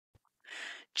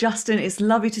Justin, it's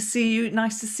lovely to see you.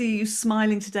 Nice to see you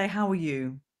smiling today. How are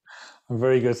you? I'm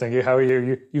very good, thank you. How are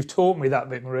you? You've taught me that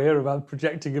bit, Maria, about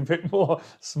projecting a bit more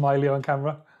smiley on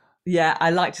camera. Yeah, I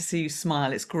like to see you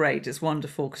smile. It's great. It's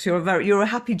wonderful because you're a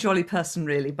happy, jolly person,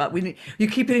 really. But you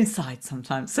keep it inside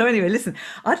sometimes. So anyway, listen,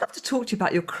 I'd love to talk to you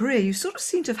about your career. You sort of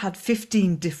seem to have had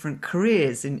 15 different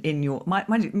careers in your.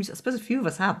 Mind you, I suppose a few of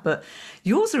us have, but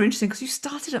yours are interesting because you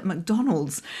started at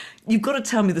McDonald's. You've got to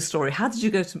tell me the story. How did you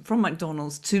go from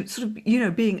McDonald's to sort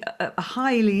of being a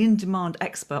highly in demand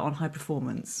expert on high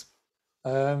performance?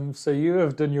 So you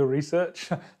have done your research.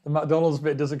 The McDonald's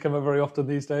bit doesn't come up very often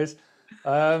these days.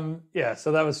 Yeah,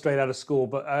 so that was straight out of school.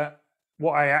 But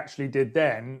what I actually did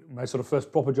then, my sort of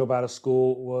first proper job out of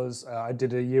school was I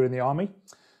did a year in the army,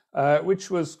 which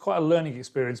was quite a learning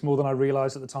experience, more than I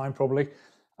realized at the time, probably.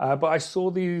 But I saw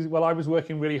these, well, I was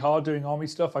working really hard doing army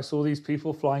stuff. I saw these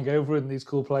people flying over in these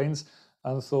cool planes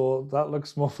and thought that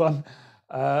looks more fun.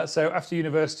 So after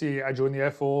university, I joined the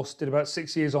Air Force, did about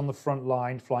 6 years on the front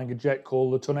line, flying a jet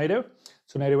called the Tornado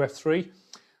F3,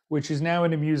 which is now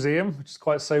in a museum, which is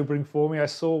quite sobering for me. I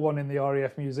saw one in the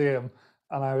RAF museum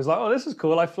and I was like, oh, this is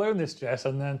cool. I've flown this jet.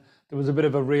 And then there was a bit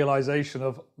of a realization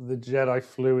of the jet I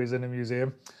flew is in a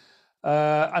museum.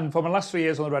 And for my last 3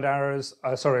 years on the Red Arrows,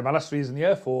 my last 3 years in the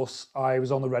Air Force, I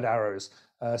was on the Red Arrows.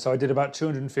 So I did about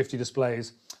 250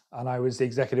 displays and I was the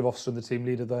executive officer and the team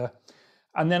leader there.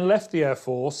 And then left the Air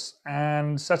Force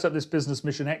and set up this business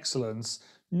Mission Excellence,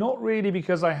 not really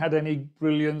because I had any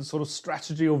brilliant sort of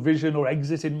strategy or vision or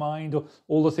exit in mind or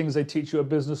all the things they teach you at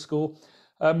business school,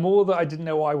 more that I didn't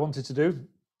know what I wanted to do.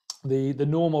 The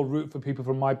normal route for people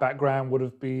from my background would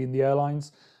have been the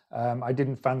airlines. I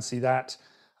didn't fancy that.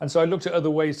 And so I looked at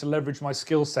other ways to leverage my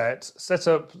skill set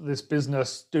up this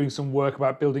business, doing some work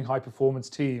about building high performance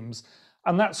teams.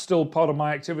 And that's still part of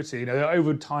my activity.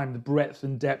 Over time, the breadth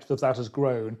and depth of that has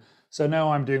grown. So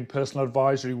now I'm doing personal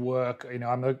advisory work.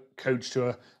 I'm a coach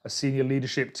to a senior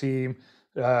leadership team.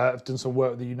 I've done some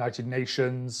work with the United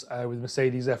Nations, with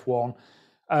Mercedes F1.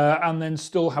 And then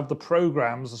still have the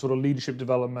programs, the sort of leadership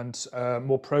development,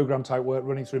 more program type work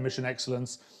running through Mission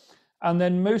Excellence. And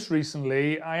then most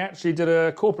recently, I actually did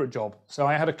a corporate job. So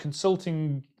I had a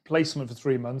consulting placement for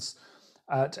 3 months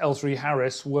at L3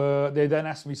 Harris, where they then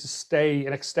asked me to stay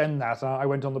and extend that. I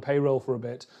went on the payroll for a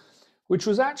bit, which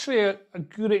was actually a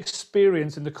good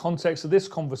experience in the context of this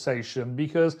conversation,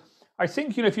 because I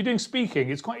think, if you're doing speaking,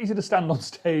 it's quite easy to stand on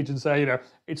stage and say,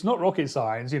 it's not rocket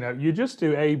science, you just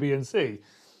do A, B, and C,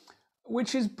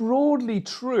 which is broadly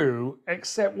true,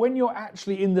 except when you're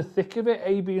actually in the thick of it,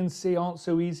 A, B, and C aren't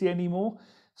so easy anymore.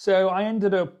 So I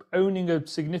ended up owning a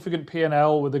significant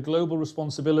P&L with a global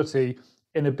responsibility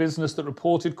in a business that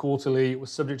reported quarterly,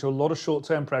 was subject to a lot of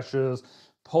short-term pressures,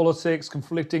 politics,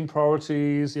 conflicting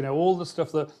priorities, all the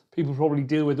stuff that people probably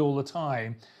deal with all the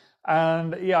time.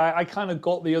 And yeah, I kind of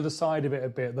got the other side of it a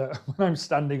bit, that when I'm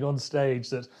standing on stage,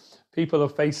 that people are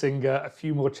facing a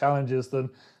few more challenges than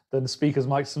speakers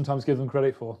might sometimes give them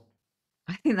credit for.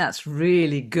 I think that's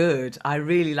really good. I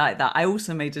really like that. I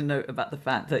also made a note about the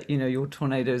fact that, your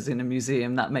tornado's in a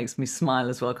museum. That makes me smile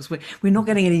as well because we're not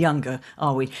getting any younger,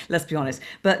 are we? Let's be honest.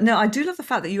 But no, I do love the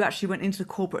fact that you actually went into the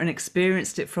corporate and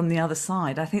experienced it from the other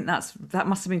side. I think that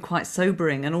must have been quite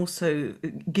sobering and also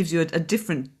gives you a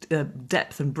different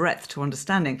depth and breadth to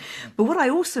understanding. But what I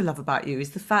also love about you is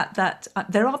the fact that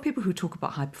there are people who talk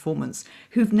about high performance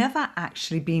who've never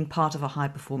actually been part of a high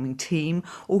performing team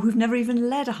or who've never even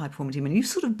led a high performing team. And you've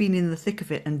sort of been in the thick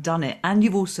of it and done it. And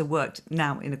you've also worked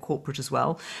now in a corporate as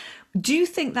well. Do you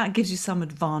think that gives you some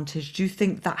advantage? Do you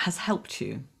think that has helped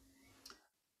you?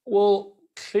 Well,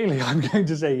 clearly I'm going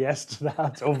to say yes to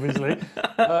that, obviously.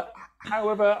 Uh,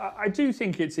 However, I do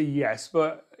think it's a yes,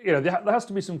 but there has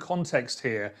to be some context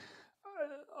here.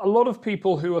 A lot of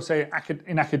people who are, say,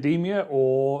 in academia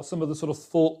or some of the sort of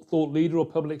thought leader or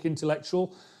public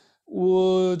intellectual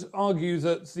would argue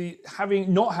that the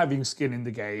having not having skin in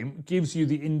the game gives you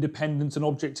the independence and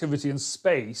objectivity and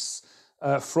space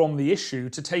from the issue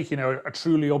to take a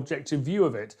truly objective view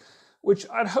of it, which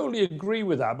I'd wholly agree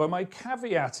with that. But my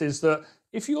caveat is that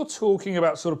if you're talking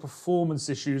about sort of performance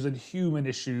issues and human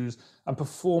issues and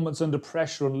performance under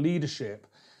pressure and leadership,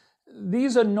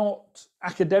 these are not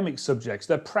academic subjects,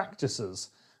 they're practices.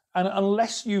 And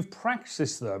unless you've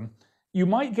practiced them, you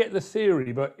might get the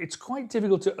theory, but it's quite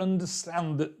difficult to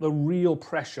understand the real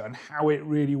pressure and how it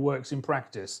really works in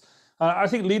practice. I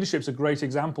think leadership's a great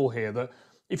example here, that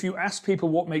if you ask people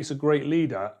what makes a great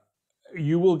leader,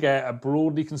 you will get a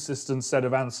broadly consistent set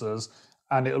of answers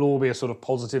and it'll all be a sort of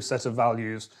positive set of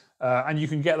values. And you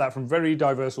can get that from very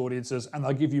diverse audiences and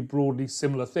they'll give you broadly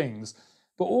similar things.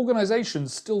 but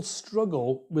organizations still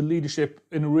struggle with leadership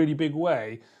in a really big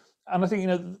way. And I think,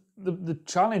 the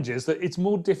challenge is that it's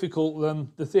more difficult than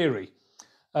the theory.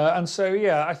 And so,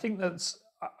 yeah,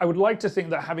 I would like to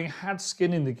think that having had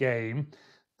skin in the game,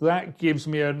 that gives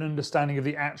me an understanding of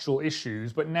the actual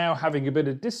issues. But now having a bit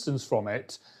of distance from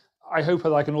it, I hope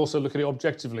that I can also look at it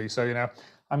objectively. So,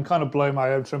 I'm kind of blowing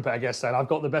my own trumpet, I guess, saying I've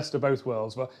got the best of both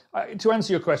worlds. But to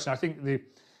answer your question, I think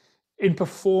in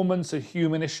performance of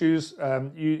human issues,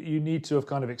 you need to have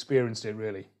kind of experienced it,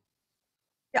 really.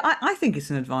 Yeah, I think it's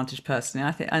an advantage personally.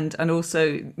 I think, and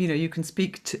also, you can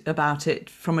speak about it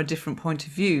from a different point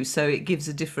of view, so it gives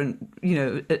a different,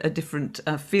 a different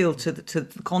feel to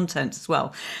the content as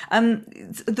well.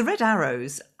 The red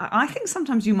arrows. I think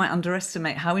sometimes you might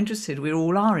underestimate how interested we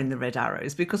all are in the red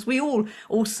arrows, because we all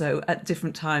also at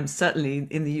different times, certainly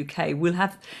in the UK, will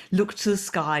have looked to the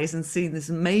skies and seen these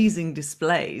amazing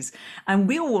displays, and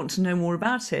we all want to know more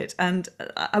about it. And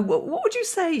what would you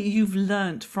say you've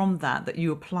learnt from that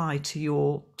you apply to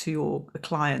your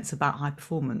clients about high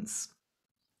performance?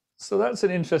 So that's an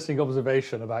interesting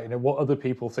observation about what other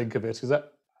people think of it, because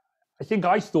I think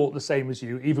I thought the same as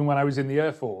you, even when I was in the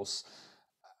Air Force.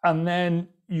 And then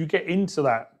you get into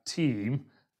that team,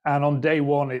 and on day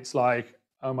one, it's like,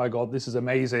 oh my God, this is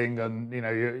amazing. And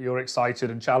you're excited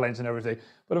and challenged and everything.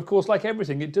 But of course, like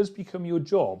everything, it does become your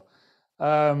job.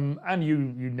 And you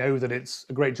know that it's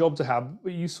a great job to have,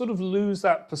 but you sort of lose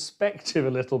that perspective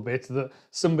a little bit, that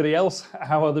somebody else,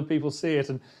 how other people see it.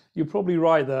 And you're probably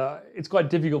right that it's quite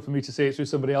difficult for me to see it through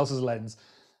somebody else's lens.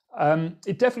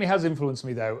 It definitely has influenced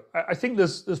me, though. I think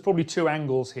there's probably two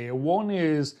angles here. One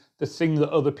is the thing that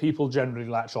other people generally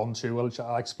latch onto, which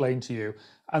I'll explain to you.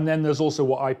 And then there's also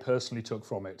what I personally took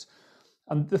from it.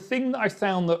 And the thing that I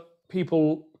found that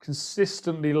people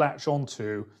consistently latch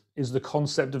onto is the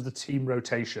concept of the team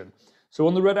rotation. So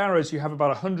on the Red Arrows, you have about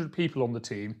 100 people on the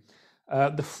team.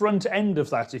 The front end of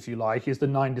that, if you like, is the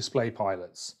 9 display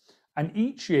pilots. And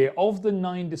each year, of the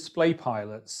 9 display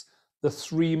pilots, the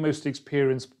 3 most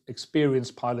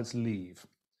experienced pilots leave.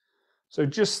 So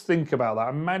just think about that.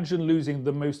 Imagine losing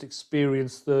the most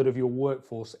experienced third of your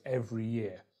workforce every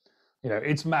year.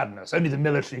 It's madness. Only the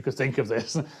military could think of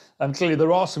this. And clearly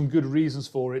there are some good reasons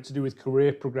for it, to do with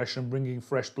career progression, bringing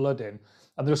fresh blood in.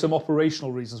 And there are some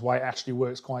operational reasons why it actually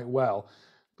works quite well.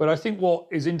 But I think what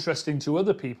is interesting to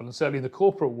other people, and certainly in the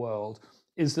corporate world,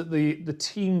 is that the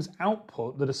team's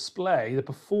output, the display, the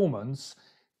performance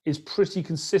is pretty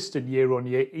consistent year on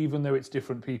year, even though it's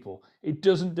different people. It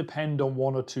doesn't depend on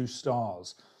 1 or 2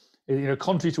 stars.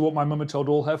 Contrary to what my mum had told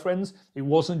all her friends, it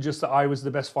wasn't just that I was the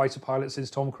best fighter pilot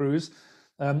since Tom Cruise.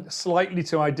 Slightly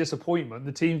to my disappointment,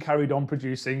 the team carried on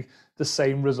producing the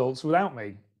same results without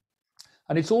me.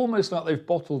 And it's almost like they've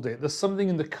bottled it. There's something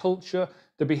in the culture,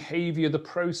 the behavior, the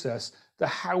process, the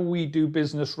how we do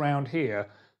business round here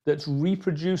that's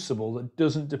reproducible, that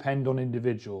doesn't depend on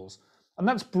individuals. And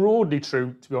that's broadly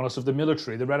true, to be honest, of the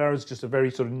military. The Red Arrow is just a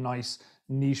very sort of nice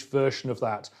niche version of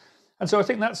that. And so I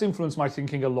think that's influenced my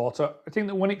thinking a lot. I think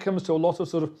that when it comes to a lot of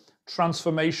sort of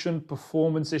transformation,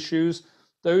 performance issues,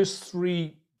 those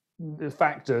 3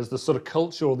 factors, the sort of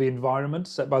culture or the environment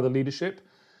set by the leadership,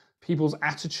 people's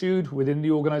attitude within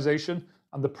the organization,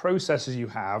 and the processes you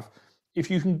have, if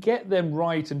you can get them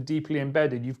right and deeply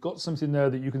embedded, you've got something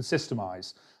there that you can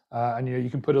systemize, and you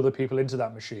can put other people into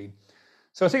that machine.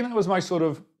 So I think that was my sort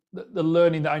of the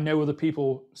learning that I know other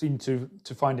people seem to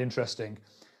find interesting.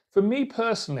 For me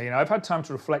personally, I've had time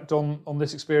to reflect on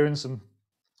this experience, and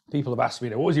people have asked me,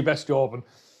 what was your best job? And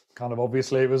kind of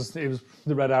obviously it was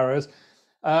the Red Arrows.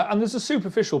 And there's a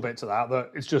superficial bit to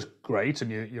that it's just great and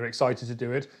you're excited to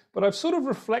do it. But I've sort of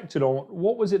reflected on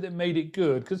what was it that made it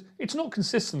good, because it's not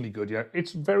consistently good yet.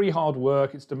 It's very hard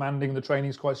work, it's demanding, the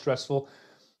training's quite stressful.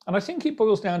 And I think it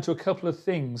boils down to a couple of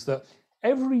things: that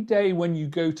every day when you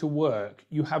go to work,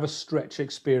 you have a stretch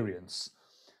experience.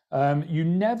 You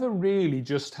never really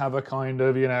just have a kind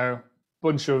of,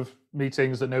 bunch of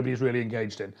meetings that nobody's really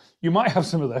engaged in. You might have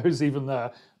some of those even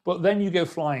there, but then you go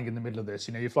flying in the middle of this.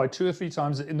 You fly 2 or 3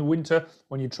 times in the winter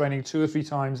when you're training 2 or 3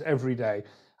 times every day.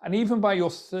 And even by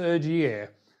your 3rd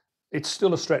year, it's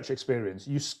still a stretch experience.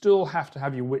 You still have to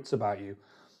have your wits about you.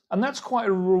 And that's quite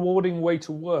a rewarding way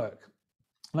to work.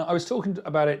 Now, I was talking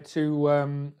about it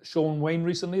to Sean Wayne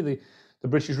recently, the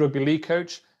British Rugby League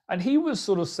coach, and he was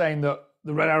sort of saying that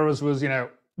the Red Arrows was,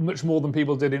 much more than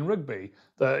people did in rugby.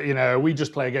 That, we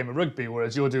just play a game of rugby,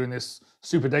 whereas you're doing this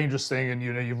super dangerous thing and,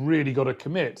 you've really got to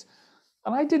commit.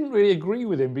 And I didn't really agree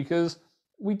with him, because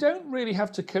we don't really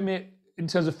have to commit in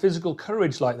terms of physical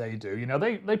courage like they do.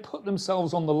 They put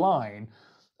themselves on the line,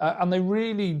 and they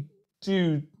really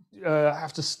do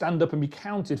have to stand up and be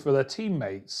counted for their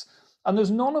teammates. And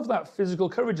there's none of that physical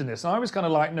courage in this. And I was kind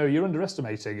of like, no, you're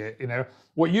underestimating it.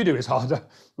 What you do is harder.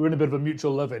 We're in a bit of a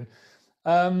mutual loving.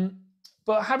 Um,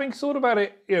 but having thought about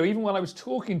it, even when I was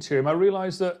talking to him, I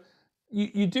realized that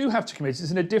you do have to commit.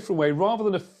 It's in a different way. Rather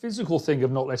than a physical thing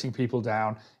of not letting people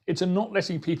down, it's a not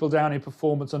letting people down in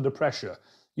performance under pressure.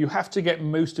 You have to get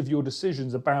most of your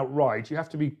decisions about right. You have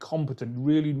to be competent,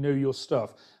 really know your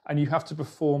stuff, and you have to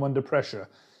perform under pressure.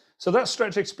 So that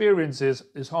stretch experience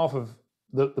is half of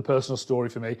the personal story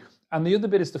for me. And the other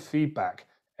bit is the feedback.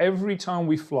 Every time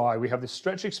we fly, we have this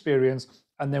stretch experience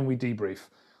and then we debrief.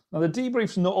 Now, the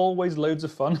debrief's not always loads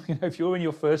of fun. If you're in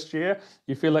your first year,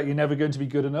 you feel like you're never going to be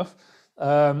good enough.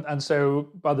 And so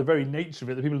by the very nature of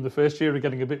it, the people in the first year are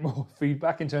getting a bit more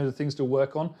feedback in terms of things to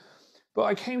work on. But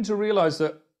I came to realize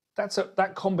that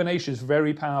that combination is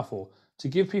very powerful to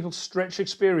give people stretch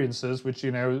experiences, which,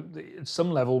 at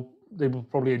some level they will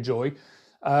probably enjoy,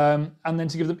 and then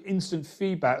to give them instant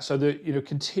feedback so that,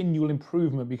 continual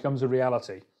improvement becomes a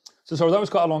reality. So sorry, that was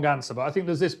quite a long answer, but I think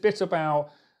there's this bit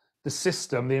about the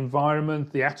system, the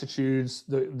environment, the attitudes,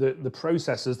 the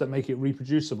processes that make it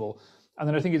reproducible. And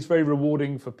then I think it's very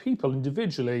rewarding for people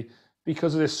individually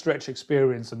because of this stretch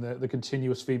experience and the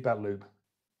continuous feedback loop.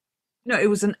 No,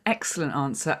 it was an excellent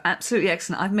answer. Absolutely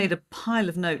excellent. I've made a pile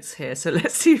of notes here, so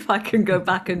let's see if I can go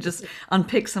back and just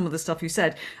unpick some of the stuff you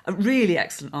said. A really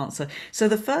excellent answer. So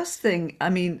the first thing,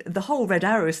 I mean, the whole red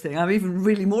arrows thing, I'm even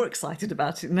really more excited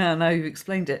about it now you've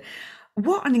explained it.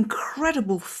 What an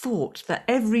incredible thought that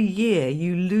every year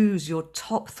you lose your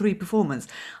top three performers.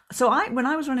 So when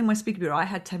I was running my speaker bureau, I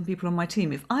had 10 people on my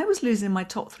team. If I was losing my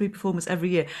top three performers every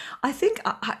year, I think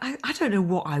I don't know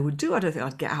what I would do. I don't think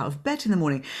I'd get out of bed in the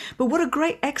morning. But what a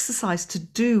great exercise to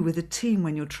do with a team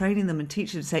when you're training them and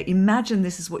teaching them to say, imagine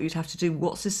this is what you'd have to do.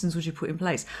 What systems would you put in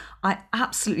place? I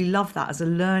absolutely love that as a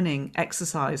learning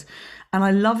exercise. And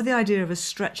I love the idea of a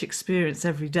stretch experience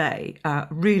every day.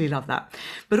 Really love that.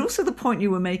 But also the point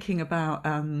you were making about,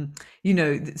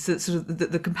 sort of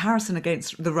the comparison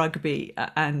against the rugby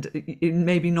and it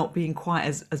maybe not being quite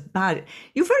as bad.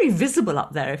 You're very visible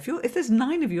up there. If there's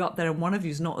 9 of you up there and one of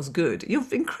you's not as good, you're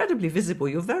incredibly visible.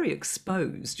 You're very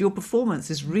exposed. Your performance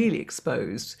is really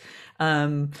exposed.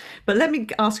 But let me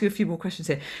ask you a few more questions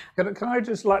here. Can I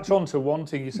just latch on to one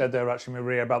thing you said there, actually,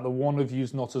 Maria, about the one of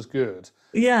you's not as good?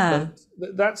 Yeah.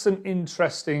 That's an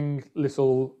interesting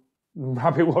little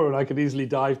rabbit warren I could easily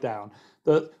dive down.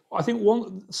 That I think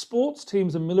sports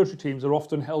teams and military teams are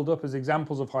often held up as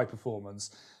examples of high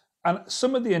performance. And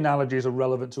some of the analogies are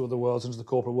relevant to other worlds and to the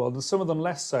corporate world, and some of them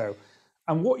less so.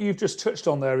 And what you've just touched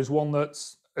on there is one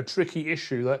that's a tricky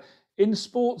issue, that in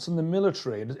sports and the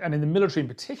military, and in the military in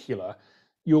particular,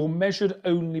 you're measured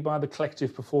only by the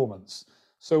collective performance.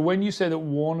 So when you say that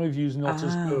one of you is not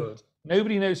as good,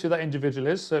 nobody knows who that individual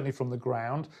is, certainly from the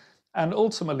ground. And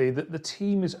ultimately, the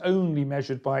team is only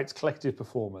measured by its collective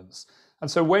performance. And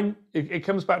so when it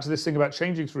comes back to this thing about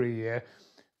changing through a year,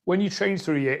 when you change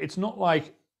through a year, it's not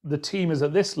like the team is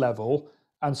at this level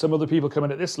and some other people come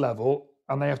in at this level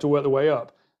and they have to work their way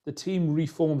up. The team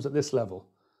reforms at this level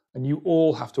and you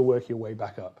all have to work your way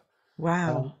back up.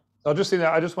 Wow. I just think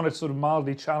that I just wanted to sort of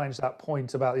mildly challenge that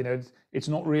point about, it's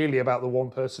not really about the one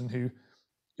person who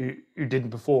didn't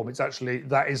perform. It's actually,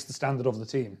 that is the standard of the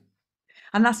team.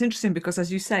 And that's interesting because, as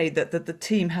you say, that the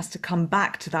team has to come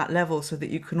back to that level so that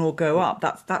you can all go up.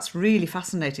 That's really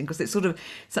fascinating because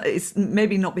it's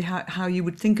maybe not be how you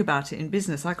would think about it in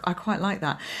business. I quite like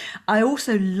that. I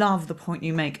also love the point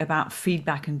you make about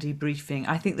feedback and debriefing.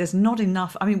 I think there's not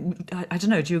enough. I mean, I don't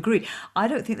know. Do you agree? I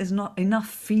don't think there's not enough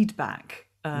feedback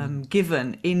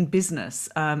given in business,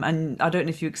 and I don't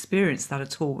know if you experienced that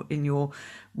at all in your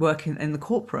work in the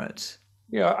corporate.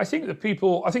 Yeah, I think that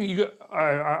people, I think you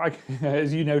got,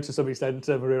 as you know to some extent,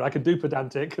 Maria, I can do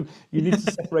pedantic. You need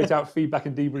to separate out feedback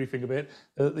and debriefing a bit.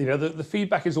 The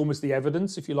feedback is almost the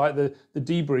evidence, if you like. The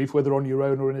debrief, whether on your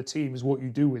own or in a team, is what you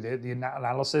do with it, the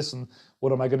analysis and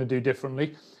what am I going to do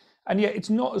differently. And yet it's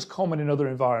not as common in other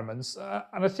environments.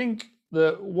 And I think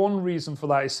the one reason for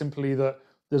that is simply that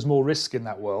there's more risk in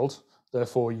that world.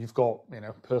 Therefore, you've got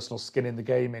personal skin in the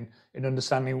game in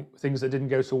understanding things that didn't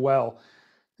go so well.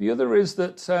 The other is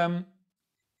that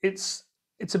it's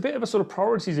a bit of a sort of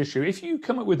priorities issue. If you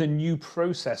come up with a new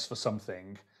process for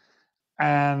something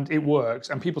and it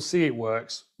works and people see it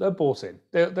works, they're bought in.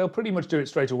 They'll pretty much do it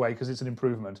straight away because it's an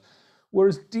improvement.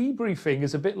 Whereas debriefing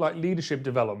is a bit like leadership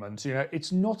development.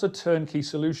 It's not a turnkey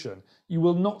solution. You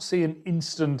will not see an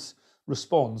instant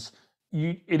response.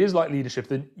 It is like leadership,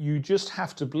 that you just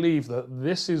have to believe that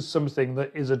this is something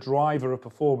that is a driver of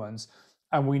performance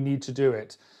and we need to do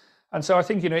it. And so I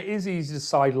think, it is easy to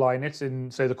sideline it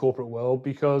in, say, the corporate world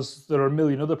because there are a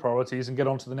million other priorities and get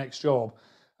on to the next job.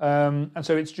 And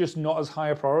so it's just not as high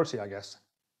a priority, I guess.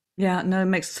 Yeah, no, it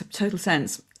makes total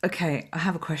sense. Okay, I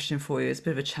have a question for you. It's a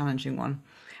bit of a challenging one.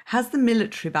 Has the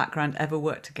military background ever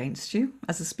worked against you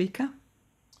as a speaker?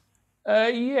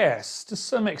 Yes, to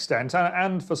some extent,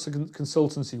 and for some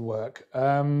consultancy work,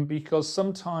 because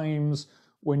sometimes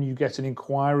when you get an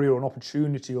inquiry or an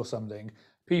opportunity or something,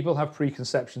 people have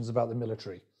preconceptions about the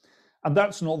military. And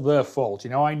that's not their fault.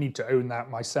 I need to own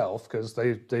that myself because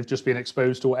they've just been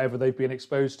exposed to whatever they've been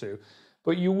exposed to.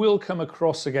 But you will come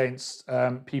across against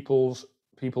people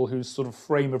whose sort of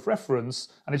frame of reference,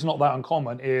 and it's not that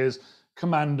uncommon, is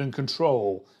command and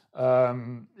control.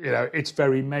 It's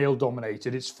very male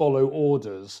dominated. It's follow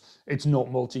orders. It's not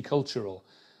multicultural.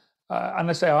 And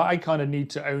I say I kind of need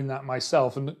to own that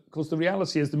myself. And of course, the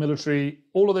reality is the military.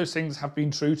 All of those things have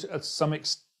been true to some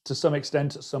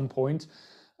extent at some point,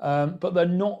 but they're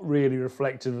not really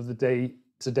reflective of the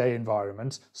day-to-day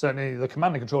environment. Certainly, the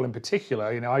command and control in particular.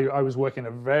 I was working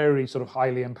in a very sort of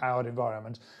highly empowered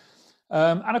environment,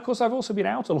 and of course, I've also been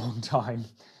out a long time.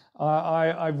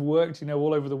 I've worked,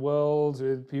 all over the world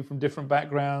with people from different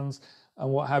backgrounds and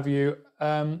what have you.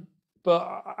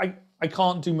 But I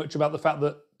can't do much about the fact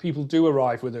that people do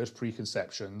arrive with those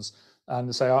preconceptions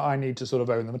and say, I need to sort of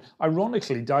own them. And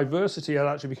ironically, diversity has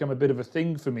actually become a bit of a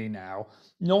thing for me now,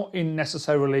 not in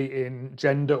necessarily in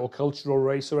gender or culture or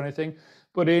race or anything,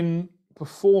 but in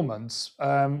performance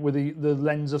with the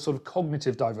lens of sort of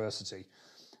cognitive diversity.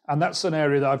 And that's an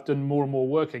area that I've done more and more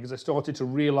work in because I started to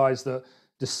realize that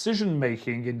decision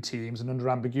making in teams and under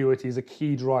ambiguity is a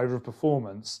key driver of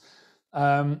performance.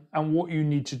 And what you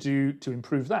need to do to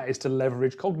improve that is to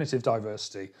leverage cognitive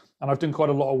diversity. And I've done quite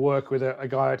a lot of work with a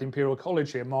guy at Imperial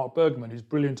College here, Mark Bergman, who's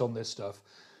brilliant on this stuff.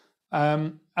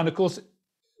 And of course,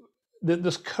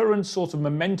 this current sort of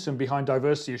momentum behind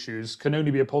diversity issues can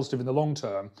only be a positive in the long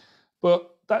term,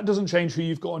 but that doesn't change who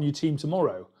you've got on your team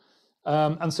tomorrow.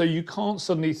 And so you can't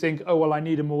suddenly think, oh, well, I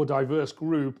need a more diverse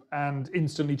group and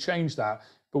instantly change that.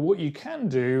 But what you can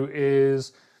do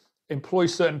is employ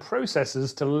certain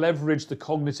processes to leverage the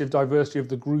cognitive diversity of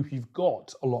the group you've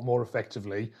got a lot more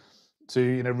effectively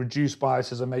to reduce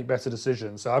biases and make better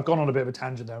decisions. So I've gone on a bit of a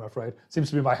tangent there, I'm afraid. Seems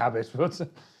to be my habit, but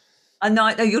And no,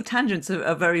 your tangents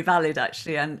are very valid,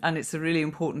 actually, and it's a really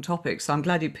important topic. So I'm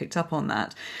glad you picked up on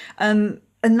that.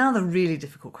 Another really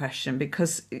difficult question,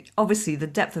 because obviously the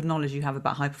depth of knowledge you have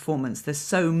about high performance, there's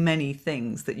so many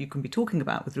things that you can be talking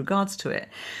about with regards to it.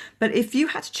 But if you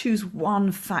had to choose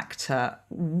one factor,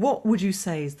 what would you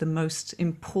say is the most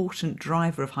important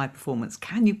driver of high performance?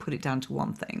 Can you put it down to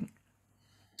one thing?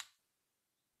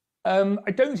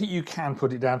 I don't think you can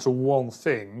put it down to one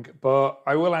thing, but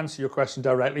I will answer your question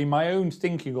directly. My own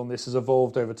thinking on this has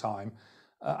evolved over time.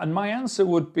 And my answer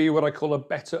would be what I call a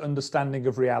better understanding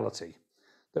of reality.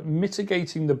 That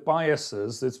mitigating the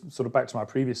biases, that's sort of back to my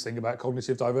previous thing about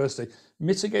cognitive diversity,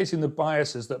 mitigating the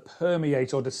biases that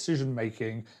permeate our decision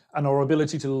making and our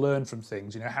ability to learn from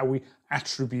things, how we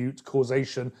attribute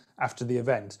causation after the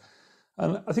event.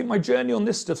 And I think my journey on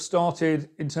this stuff started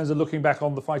in terms of looking back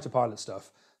on the fighter pilot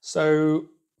stuff. So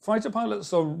fighter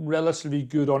pilots are relatively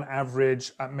good on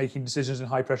average at making decisions in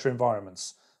high pressure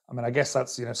environments. I mean, I guess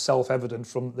that's self-evident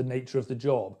from the nature of the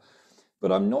job.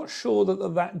 But I'm not sure that they're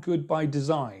that good by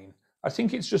design. I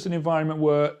think it's just an environment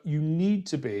where you need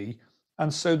to be.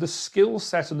 And so the skill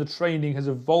set and the training has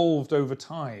evolved over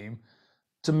time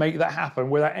to make that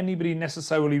happen without anybody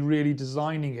necessarily really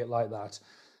designing it like that.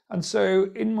 And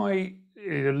so in my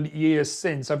years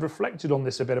since, I've reflected on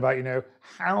this a bit about,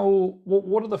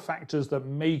 what are the factors that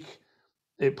make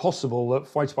it possible that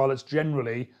fighter pilots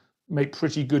generally make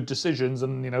pretty good decisions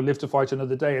and, live to fight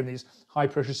another day in these high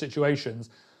pressure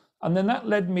situations. And then that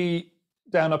led me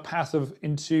down a path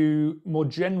into more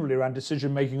generally around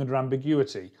decision making under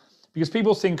ambiguity. Because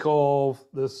people think of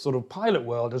the sort of pilot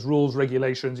world as rules,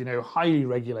 regulations, highly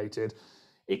regulated.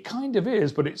 It kind of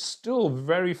is, but it's still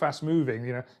very fast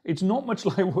moving. It's not much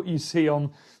like what you see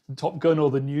on Top Gun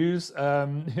or the news.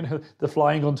 The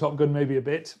flying on Top Gun maybe a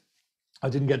bit. I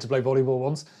didn't get to play volleyball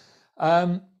once.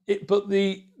 But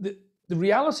the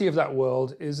reality of that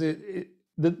world is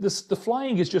the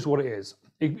flying is just what it is.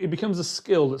 It becomes a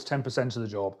skill that's 10% of the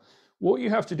job. What you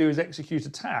have to do is execute a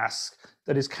task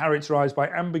that is characterized by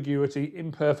ambiguity,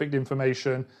 imperfect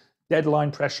information, deadline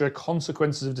pressure,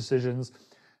 consequences of decisions.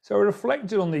 So I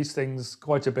reflected on these things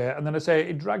quite a bit, and then I say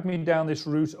it dragged me down this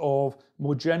route of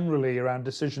more generally around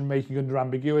decision making under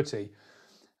ambiguity.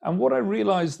 And what I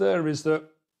realized there is that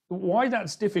why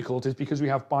that's difficult is because we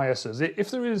have biases.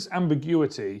 If there is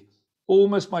ambiguity,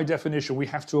 almost by definition, we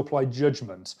have to apply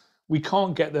judgment. We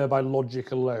can't get there by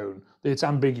logic alone. It's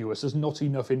ambiguous. There's not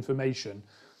enough information.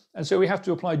 And so we have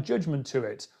to apply judgment to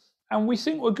it. And we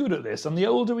think we're good at this. And the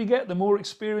older we get, the more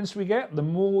experience we get, the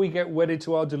more we get wedded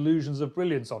to our delusions of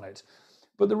brilliance on it.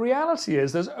 But the reality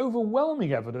is there's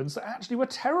overwhelming evidence that actually we're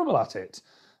terrible at it.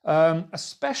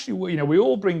 Especially, we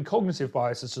all bring cognitive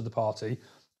biases to the party.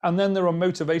 And then there are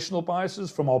motivational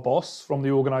biases from our boss, from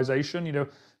the organization,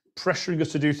 pressuring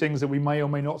us to do things that we may or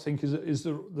may not think is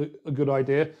a good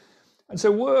idea. And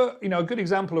so a good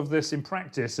example of this in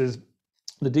practice is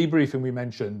the debriefing we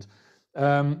mentioned.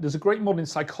 There's a great model in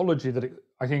psychology that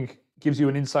I think gives you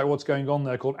an insight what's going on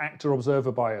there called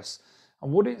actor-observer bias.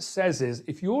 And what it says is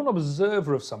if you're an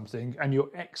observer of something and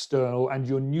you're external and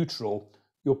you're neutral,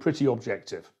 you're pretty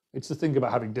objective. It's the thing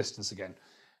about having distance again.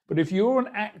 But if you're an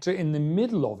actor in the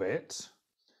middle of it,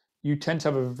 you tend to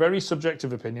have a very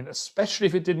subjective opinion, especially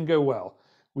if it didn't go well.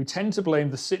 We tend to blame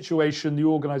the situation, the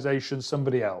organization,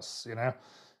 somebody else,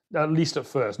 at least at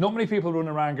first. Not many people run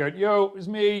around going, yo, it's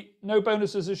me, no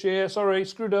bonuses this year, sorry,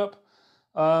 screwed up.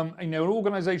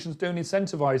 Organizations don't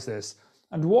incentivize this.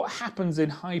 And what happens in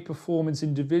high performance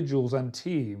individuals and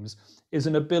teams is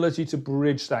an ability to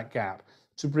bridge that gap,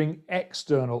 to bring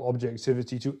external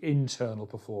objectivity to internal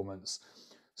performance.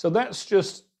 So that's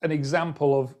just one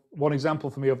example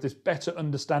for me of this better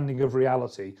understanding of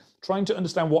reality, trying to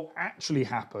understand what actually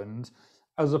happened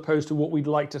as opposed to what we'd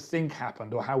like to think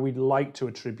happened or how we'd like to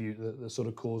attribute the sort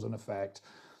of cause and effect.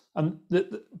 And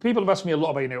people have asked me a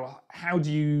lot about, how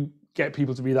do you get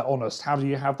people to be that honest? How do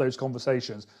you have those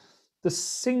conversations? The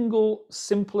single,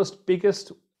 simplest,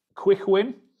 biggest, quick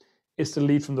win is to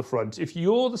lead from the front. If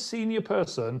you're the senior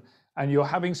person and you're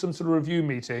having some sort of review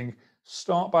meeting,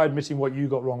 start by admitting what you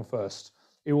got wrong first.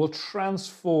 It will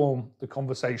transform the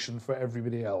conversation for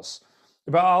everybody else.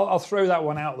 But I'll throw that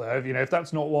one out there. If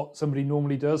that's not what somebody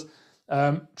normally does,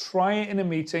 try it in a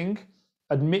meeting,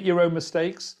 admit your own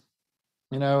mistakes,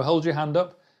 hold your hand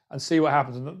up and see what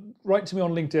happens. And write to me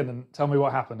on LinkedIn and tell me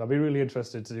what happened. I'll be really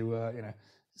interested to,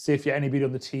 see if anybody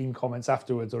on the team comments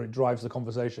afterwards or it drives the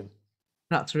conversation.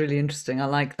 That's really interesting. I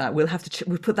like that. We'll have to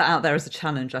we'll put that out there as a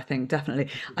challenge, I think, definitely.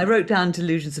 I wrote down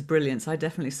delusions of brilliance. I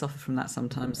definitely suffer from that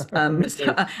sometimes.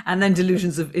 And then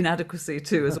delusions of inadequacy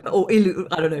too, as well. Or,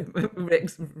 I don't know,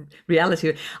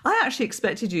 reality. I actually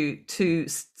expected you to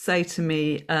say to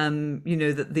me,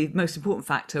 that the most important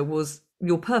factor was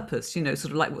your purpose, sort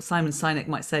of like what Simon Sinek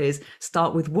might say is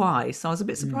start with why. So I was a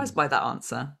bit surprised by that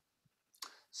answer.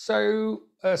 So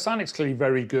Sinek's clearly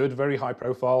very good, very high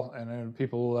profile, and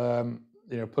people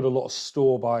put a lot of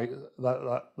store by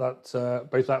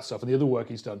both that stuff and the other work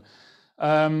he's done.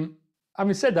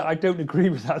 Having said that, I don't agree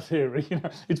with that theory.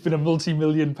 It's been a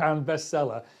multi-million-pound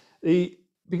bestseller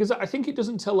because I think it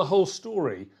doesn't tell the whole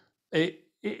story.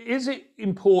 Is it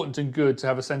important and good to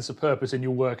have a sense of purpose in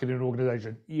your work in an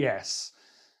organization? Yes.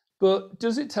 But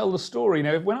does it tell the story?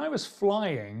 When I was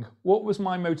flying, what was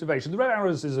my motivation? The Red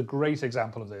Arrows is a great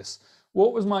example of this.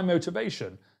 What was my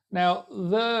motivation? Now,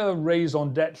 the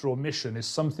raison d'etre or mission is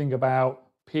something about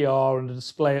PR and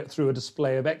through a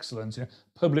display of excellence,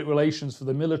 public relations for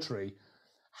the military.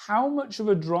 How much of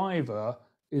a driver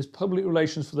is public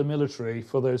relations for the military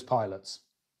for those pilots?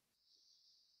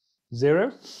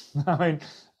 Zero?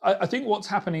 I think what's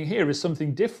happening here is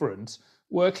something different,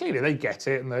 where clearly they get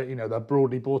it and they're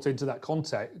broadly bought into that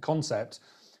concept,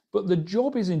 but the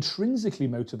job is intrinsically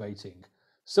motivating.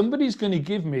 Somebody's going to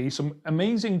give me some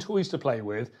amazing toys to play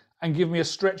with and give me a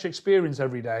stretch experience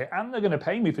every day, and they're going to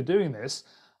pay me for doing this.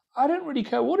 I don't really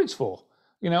care what it's for.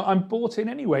 I'm bought in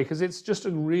anyway because it's just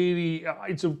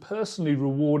it's a personally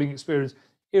rewarding experience,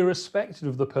 irrespective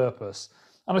of the purpose.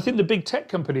 And I think the big tech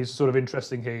companies are sort of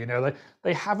interesting here.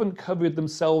 They haven't covered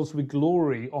themselves with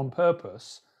glory on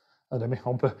purpose. I don't mean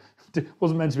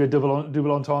wasn't meant to be a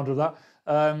double entendre of that.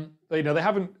 But they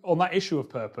haven't, on that issue of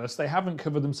purpose, they haven't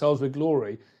covered themselves with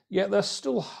glory. Yet they're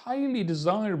still highly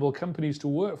desirable companies to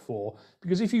work for,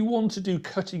 because if you want to do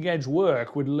cutting edge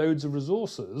work with loads of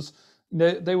resources,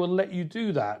 they will let you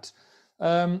do that.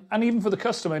 And even for the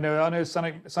customer, I know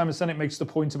Simon Sinek makes the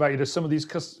point about some of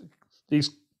these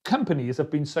companies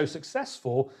have been so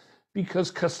successful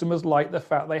because customers like the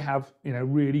fact they have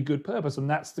really good purpose, and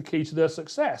that's the key to their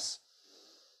success.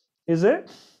 Is it?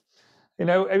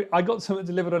 I got something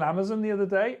delivered on Amazon the other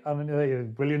day, and a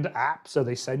brilliant app, so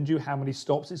they send you how many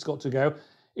stops it's got to go.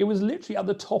 It was literally at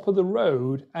the top of the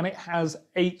road, and it has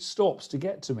 8 stops to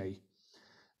get to me.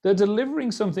 They're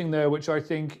delivering something there which I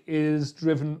think is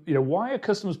driven, why are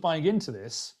customers buying into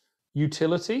this?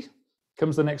 Utility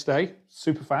comes the next day,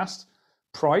 super fast.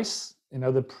 Price,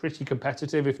 they're pretty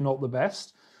competitive, if not the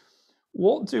best.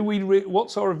 What's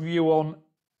our view on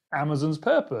Amazon's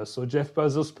purpose or Jeff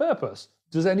Bezos' purpose?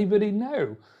 Does anybody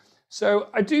know? So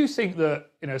I do think that,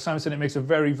 Simon, it makes a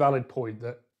very valid point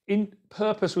that in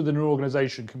purpose within an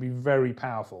organization can be very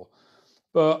powerful.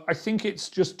 But I think it's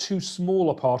just too small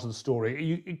a part of the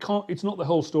story. It's not the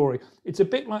whole story. It's a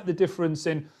bit like the difference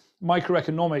in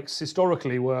microeconomics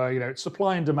historically, where it's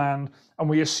supply and demand, and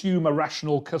we assume a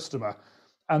rational customer.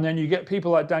 And then you get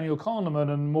people like Daniel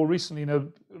Kahneman, and more recently,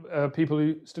 people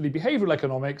who study behavioral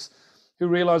economics, who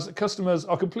realize that customers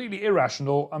are completely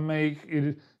irrational and make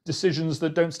decisions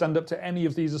that don't stand up to any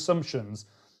of these assumptions.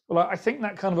 Well, I think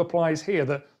that kind of applies here,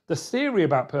 that the theory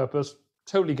about purpose,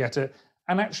 totally get it.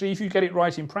 And actually, if you get it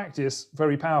right in practice,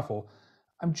 very powerful.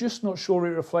 I'm just not sure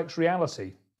it reflects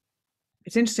reality.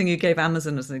 It's interesting you gave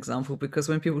Amazon as an example, because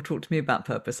when people talk to me about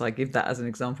purpose, I give that as an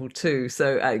example too.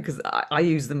 So because I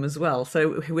use them as well.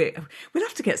 So we'll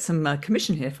have to get some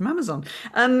commission here from Amazon.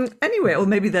 Anyway, or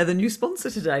maybe they're the new sponsor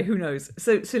today. Who knows?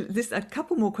 So this a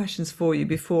couple more questions for you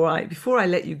before I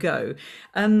let you go.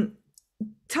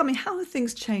 Tell me, how have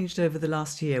things changed over the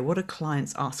last year? What are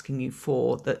clients asking you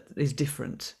for that is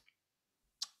different?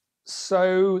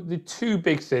 So the two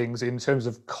big things in terms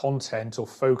of content or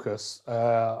focus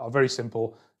are very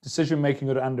simple: decision making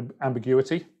under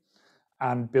ambiguity,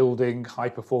 and building high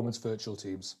performance virtual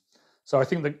teams. So I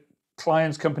think that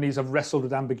clients, companies have wrestled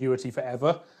with ambiguity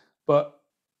forever, but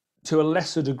to a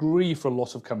lesser degree for a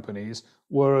lot of companies,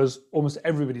 whereas almost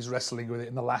everybody's wrestling with it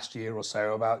in the last year or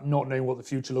so about not knowing what the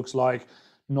future looks like,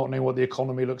 not knowing what the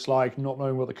economy looks like, not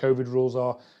knowing what the COVID rules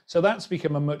are. So that's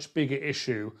become a much bigger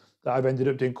issue that I've ended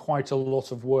up doing quite a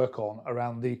lot of work on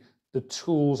around the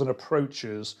tools and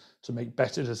approaches to make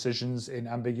better decisions in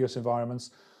ambiguous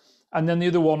environments. And then the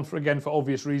other one, for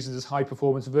obvious reasons, is high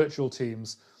performance virtual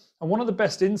teams. And one of the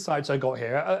best insights I got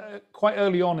here, quite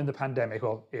early on in the pandemic,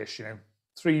 or ish,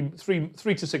 3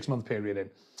 to 6 month period in,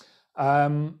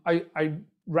 I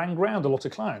rang round a lot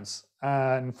of clients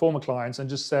and former clients and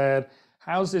just said,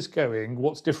 how's this going?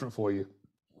 What's different for you?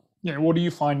 What are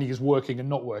you finding is working and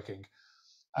not working?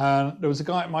 And there was a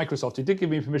guy at Microsoft, he did give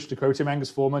me permission to quote him,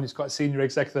 Angus Foreman, he's quite a senior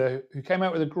exec there, who came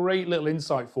out with a great little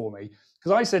insight for me.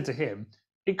 Because I said to him,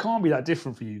 it can't be that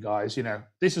different for you guys.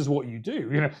 This is what you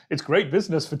do. It's great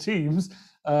business for teams.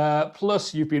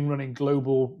 Plus, you've been running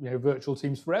global, virtual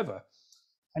teams forever.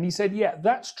 And he said, yeah,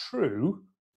 that's true.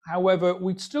 However,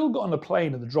 we'd still got on a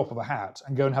plane at the drop of a hat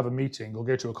and go and have a meeting or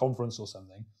go to a conference or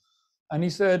something. And he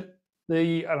said,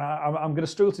 I'm going to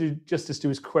struggle to do justice to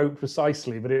his quote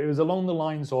precisely, but it was along the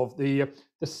lines of the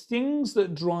things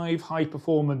that drive high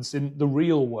performance in the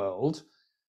real world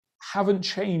haven't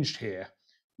changed here.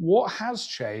 What has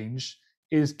changed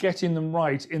is getting them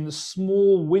right in the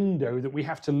small window that we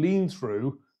have to lean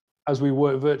through as we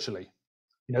work virtually.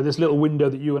 This little window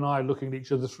that you and I are looking at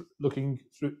each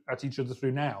other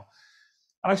through now.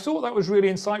 And I thought that was really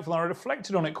insightful, and I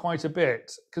reflected on it quite a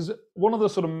bit, because one of the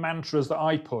sort of mantras that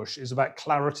I push is about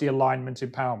clarity, alignment,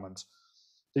 empowerment.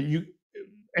 That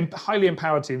highly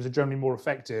empowered teams are generally more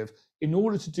effective. In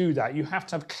order to do that, you have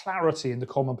to have clarity in the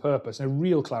common purpose, and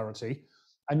real clarity,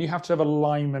 and you have to have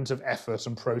alignment of effort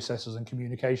and processes and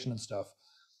communication and stuff.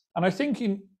 And I think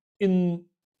in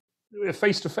a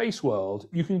face-to-face world,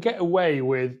 you can get away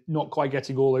with not quite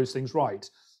getting all those things right,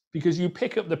 because you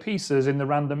pick up the pieces in the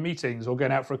random meetings or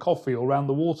going out for a coffee or around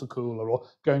the water cooler or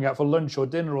going out for lunch or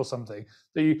dinner or something,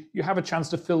 that you have a chance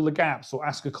to fill the gaps or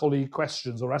ask a colleague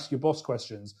questions or ask your boss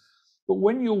questions. But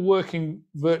when you're working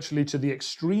virtually to the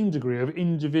extreme degree of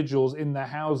individuals in their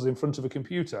houses in front of a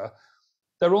computer,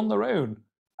 they're on their own.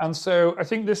 And so I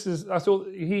thought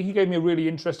he gave me a really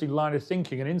interesting line of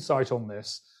thinking and insight on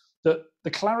this, that the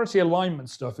clarity alignment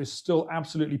stuff is still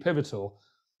absolutely pivotal.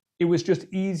 It was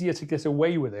just easier to get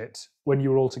away with it when you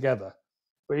were all together.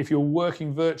 But if you're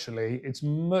working virtually, it's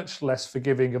much less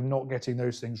forgiving of not getting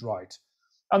those things right.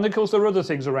 And of course, there are other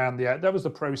things around that was the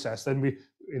process. Then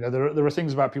there are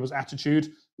things about people's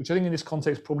attitude, which I think in this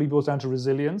context probably boils down to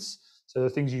resilience. So there are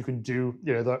things you can do,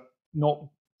 that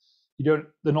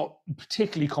they're not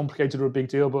particularly complicated or a big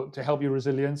deal, but to help your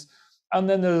resilience. And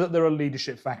then there are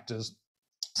leadership factors,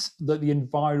 that the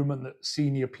environment that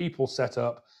senior people set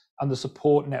up and the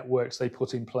support networks they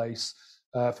put in place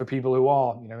for people who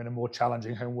are, in a more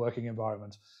challenging home working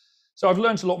environment. So I've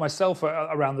learned a lot myself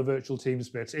around the virtual teams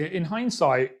bit. In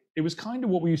hindsight, it was kind of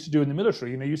what we used to do in the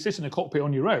military. You sit in a cockpit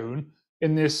on your own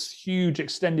in this huge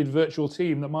extended virtual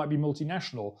team that might be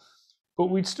multinational, but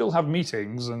we'd still have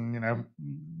meetings and,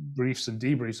 briefs and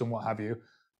debriefs and what have you.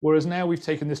 Whereas now we've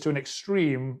taken this to an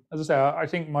extreme. As I say, I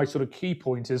think my sort of key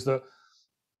point is that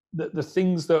the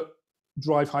things that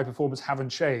drive high performance haven't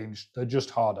changed. They're just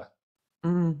harder.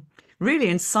 Mm.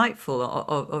 Really insightful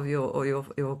of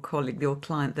your colleague, your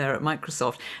client there at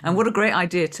Microsoft. And what a great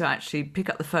idea to actually pick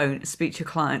up the phone, speak to your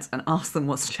clients, and ask them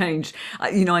what's changed. I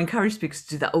encourage speakers to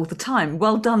do that all the time.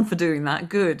 Well done for doing that.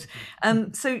 Good.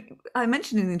 So I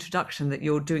mentioned in the introduction that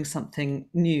you're doing something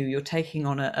new. You're taking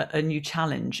on a new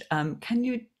challenge. Can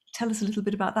you tell us a little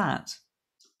bit about that?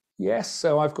 Yes,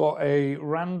 so I've got a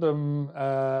random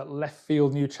left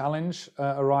field new challenge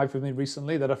arrived with me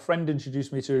recently that a friend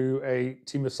introduced me to a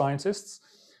team of scientists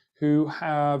who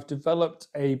have developed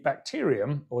a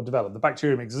bacterium, or developed, the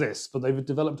bacterium exists, but they've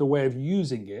developed a way of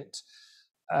using it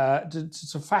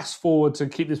to fast forward, to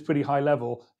keep this pretty high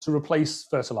level, to replace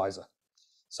fertilizer.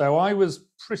 So I was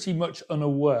pretty much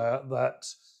unaware that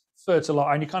fertilizer,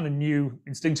 and you kind of knew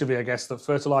instinctively, I guess, that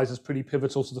fertilizer is pretty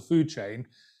pivotal to the food chain.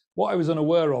 What I was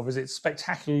unaware of is it's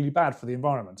spectacularly bad for the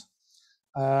environment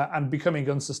and becoming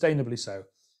unsustainably so.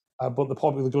 But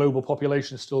the global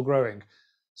population is still growing.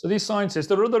 So these scientists,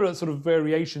 there are other sort of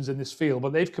variations in this field,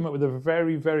 but they've come up with a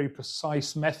very, very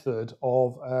precise method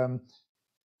of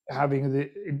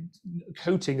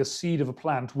coating a seed of a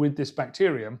plant with this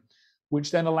bacterium,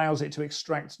 which then allows it to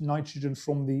extract nitrogen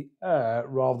from the air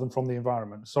rather than from the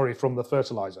environment. Sorry, from the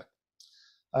fertilizer.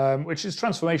 Which is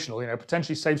transformational.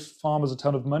 Potentially saves farmers a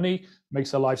ton of money,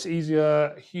 makes their lives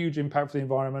easier, huge impact for the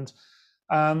environment.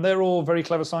 And they're all very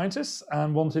clever scientists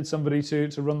and wanted somebody to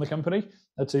run the company,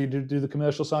 to do the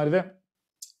commercial side of it.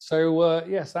 So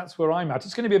yes, that's where I'm at.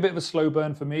 It's going to be a bit of a slow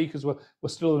burn for me because we're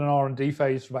still in an R&D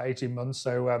phase for about 18 months.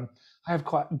 So I have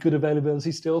quite good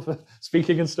availability still for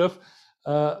speaking and stuff.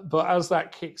 But as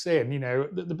that kicks in,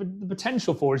 the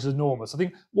potential for it is enormous. I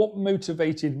think what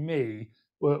motivated me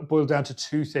boiled down to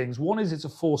two things. One is it's a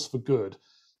force for good.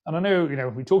 And I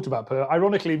know, we talked about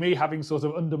ironically, me having sort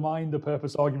of undermined the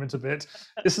purpose argument a bit,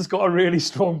 this has got a really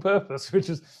strong purpose,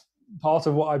 which is part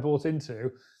of what I bought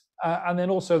into. And then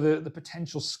also the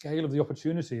potential scale of the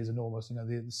opportunity is enormous,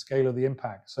 the scale of the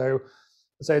impact. So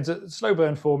I'd say it's a slow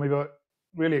burn for me, but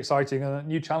really exciting and a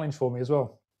new challenge for me as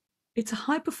well. It's a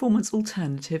high performance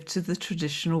alternative to the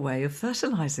traditional way of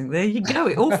fertilizing. There you go.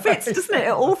 It all fits, doesn't it?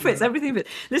 It all fits. Everything fits.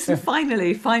 Listen,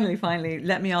 finally,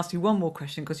 let me ask you one more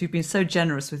question because you've been so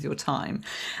generous with your time.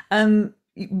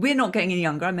 We're not getting any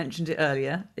younger. I mentioned it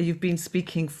earlier. You've been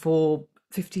speaking for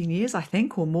 15 years, I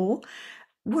think, or more.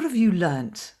 What have you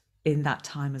learnt in that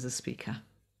time as a speaker?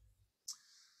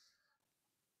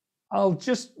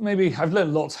 I've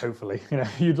learned lots, hopefully.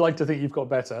 You'd like to think you've got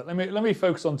better. Let me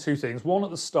focus on two things. One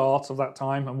at the start of that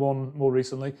time and one more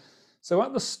recently. So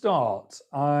at the start,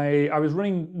 I was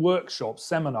running workshops,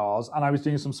 seminars, and I was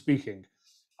doing some speaking.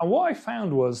 And what I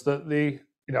found was that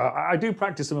I do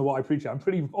practice some of what I preach. I'm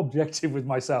pretty objective with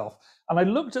myself. And I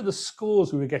looked at the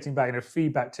scores we were getting back,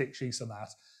 feedback tick sheets and that.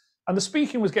 And the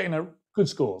speaking was getting good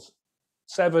scores,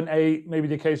 7, 8, maybe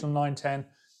the occasional 9, 10.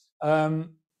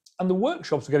 And the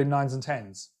workshops were getting 9s and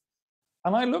 10s.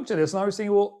 And I looked at this and I was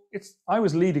thinking, well, I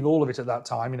was leading all of it at that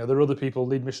time. There are other people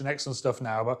lead Mission Excellence stuff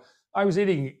now, but I was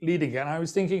leading it. And I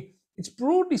was thinking, it's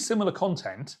broadly similar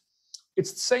content.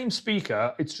 It's the same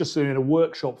speaker. It's just in a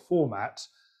workshop format.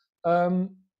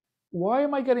 Why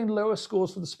am I getting lower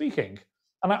scores for the speaking?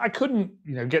 And I couldn't,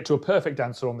 get to a perfect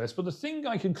answer on this. But the thing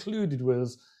I concluded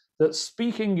was that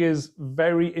speaking is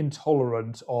very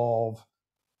intolerant of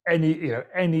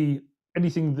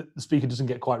anything that the speaker doesn't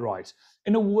get quite right.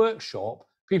 In a workshop,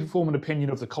 people form an opinion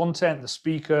of the content, the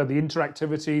speaker, the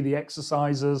interactivity, the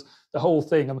exercises, the whole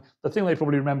thing. And the thing they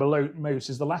probably remember most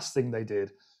is the last thing they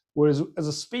did. Whereas as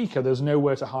a speaker, there's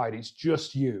nowhere to hide. It's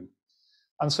just you.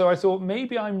 And so I thought,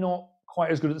 maybe I'm not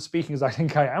quite as good at the speaking as I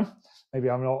think I am. Maybe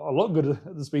I'm not a lot good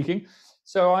at the speaking.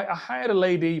 So I hired a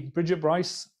lady, Bridget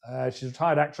Bryce. She's a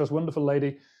retired actress, wonderful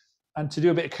lady, and to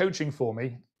do a bit of coaching for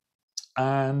me.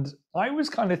 And I was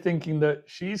kind of thinking that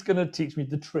she's going to teach me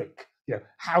the trick,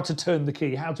 how to turn the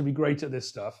key, how to be great at this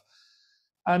stuff.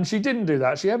 And she didn't do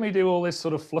that. She had me do all this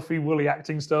sort of fluffy, woolly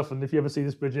acting stuff. And if you ever see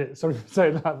this, Bridget, sorry for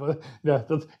saying that, but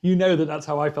that's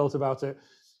how I felt about it.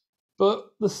 But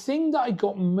the thing that I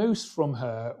got most from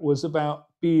her was about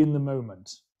be in the moment,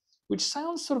 which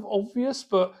sounds sort of obvious,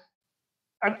 but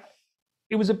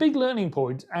it was a big learning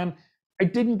point, and I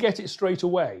didn't get it straight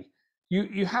away.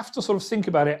 You have to sort of think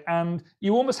about it, and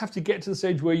you almost have to get to the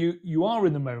stage where you are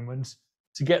in the moment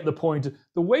to get the point.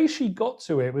 The way she got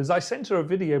to it was I sent her a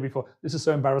video before. This is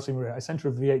so embarrassing, Maria. I sent her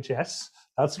a VHS.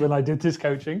 That's when I did this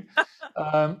coaching.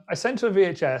 I sent her a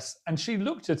VHS, and she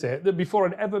looked at it before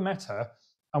I'd ever met her,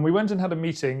 and we went and had a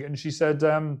meeting, and she said,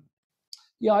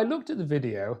 yeah, I looked at the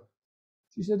video.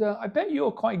 She said, I bet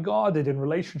you're quite guarded in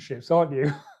relationships, aren't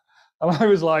you? And I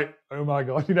was like, oh my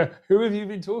God, who have you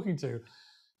been talking to?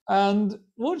 And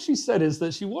what she said is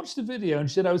that she watched the video and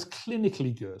she said I was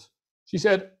clinically good. She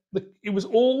said it was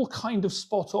all kind of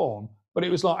spot on, but it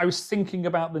was like I was thinking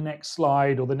about the next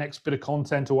slide or the next bit of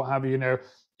content or what have you. You know,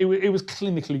 it was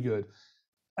clinically good.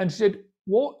 And she said,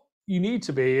 what you need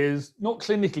to be is not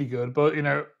clinically good, but you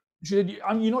know, she said,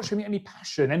 you're not showing me any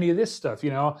passion, any of this stuff.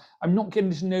 You know, I'm not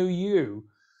getting to know you.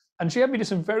 And she had me do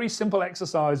some very simple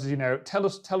exercises. You know, tell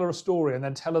her a story, and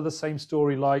then tell her the same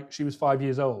story like she was 5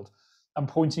 years old, and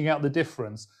pointing out the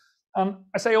difference. And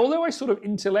I say, although I sort of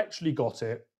intellectually got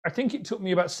it, I think it took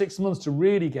me about 6 months to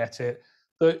really get it.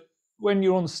 That when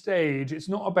you're on stage, it's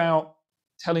not about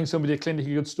telling somebody a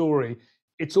clinically good story.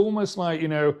 It's almost like, you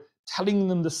know, telling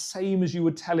them the same as you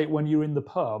would tell it when you're in the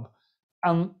pub,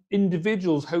 and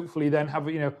individuals hopefully then have,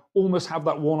 you know, almost have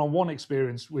that one-on-one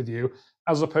experience with you,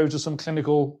 as opposed to some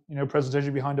clinical, you know,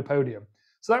 presentation behind a podium.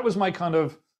 So that was my kind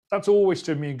of, that's always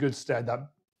stood me in good stead, that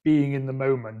being in the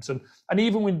moment. And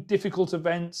even when difficult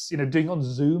events, you know, doing on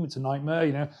Zoom, it's a nightmare.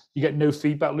 You know, you get no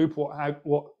feedback loop,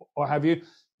 what have you.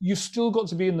 You've still got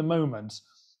to be in the moment.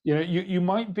 You know, you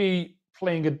might be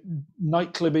playing a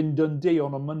nightclub in Dundee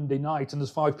on a Monday night and there's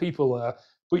 5 people there,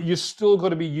 but you've still got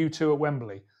to be U2 at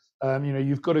Wembley. You know,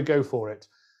 you've got to go for it.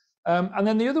 And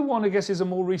then the other one, I guess, is a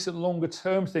more recent,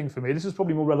 longer-term thing for me. This is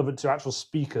probably more relevant to actual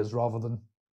speakers rather than,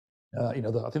 you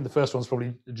know, I think the first one's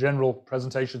probably a general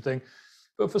presentation thing.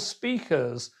 But for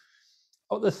speakers,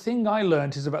 the thing I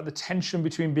learned is about the tension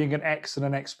between being an ex and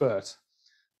an expert.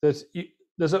 That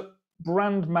there's a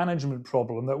brand management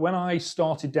problem that when I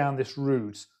started down this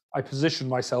route, I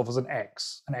positioned myself as an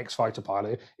ex-fighter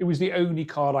pilot. It was the only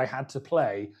card I had to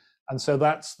play. And so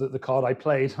that's the card I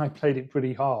played. I played it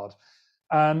pretty hard.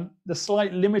 And the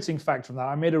slight limiting factor from that,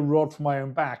 I made a rod for my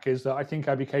own back, is that I think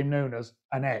I became known as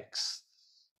an ex.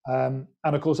 And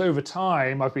of course, over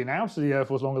time, I've been out of the Air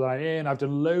Force longer than I'm in. I've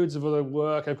done loads of other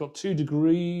work. I've got 2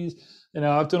 degrees. You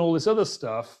know, I've done all this other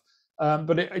stuff.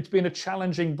 But it's been a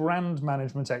challenging brand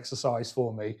management exercise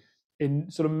for me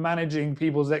in sort of managing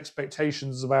people's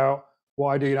expectations about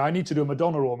what I do. You know, I need to do a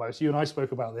Madonna almost. You and I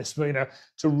spoke about this, but you know,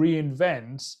 to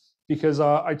reinvent, because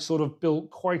I'd sort of built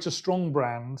quite a strong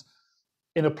brand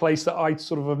in a place that I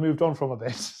sort of have moved on from a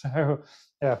bit. So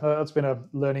yeah, that's been a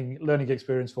learning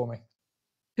experience for me.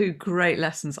 Two great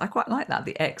lessons. I quite like that,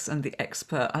 the ex and the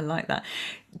expert. I like that.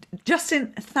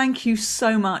 Justin, thank you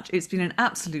so much. It's been an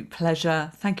absolute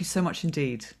pleasure. Thank you so much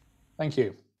indeed. Thank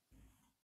you.